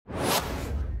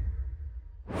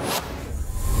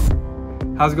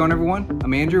How's it going, everyone?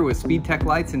 I'm Andrew with SpeedTech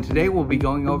Lights, and today we'll be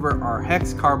going over our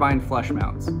Hex Carbine flush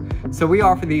mounts. So we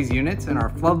offer these units in our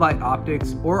Floodlight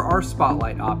optics or our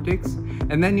Spotlight optics,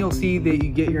 and then you'll see that you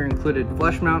get your included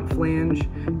flush mount flange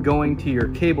going to your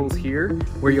cables here,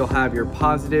 where you'll have your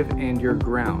positive and your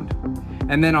ground.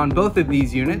 And then on both of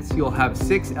these units, you'll have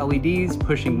 6 LEDs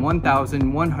pushing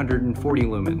 1,140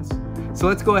 lumens. So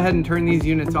let's go ahead and turn these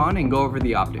units on and go over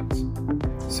the optics.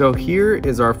 So here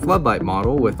is our Floodlight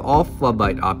model with all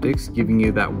Floodlight optics, giving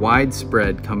you that wide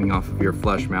spread coming off of your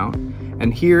flush mount.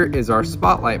 And here is our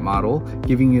Spotlight model,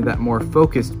 giving you that more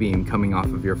focused beam coming off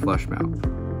of your flush mount.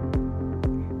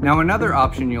 Now another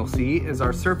option you'll see is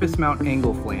our surface mount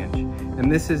angle flange.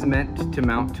 And this is meant to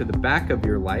mount to the back of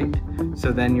your light,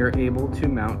 so then you're able to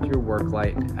mount your work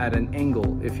light at an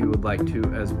angle if you would like to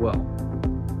as well.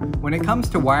 When it comes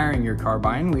to wiring your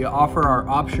carbine, we offer our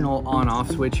optional on-off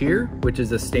switch here, which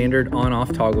is a standard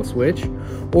on-off toggle switch,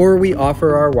 or we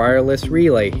offer our wireless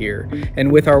relay here.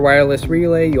 And with our wireless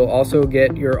relay, you'll also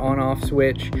get your on-off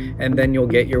switch, and then you'll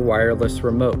get your wireless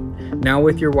remote. Now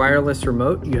with your wireless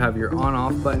remote, you have your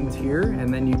on-off buttons here,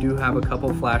 and then you do have a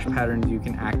couple flash patterns you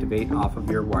can activate off of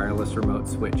your wireless remote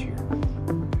switch here.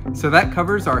 So that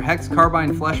covers our Hex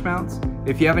Carbine flush mounts.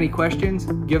 If you have any questions,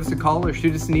 give us a call or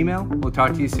shoot us an email. We'll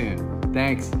talk to you soon.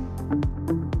 Thanks.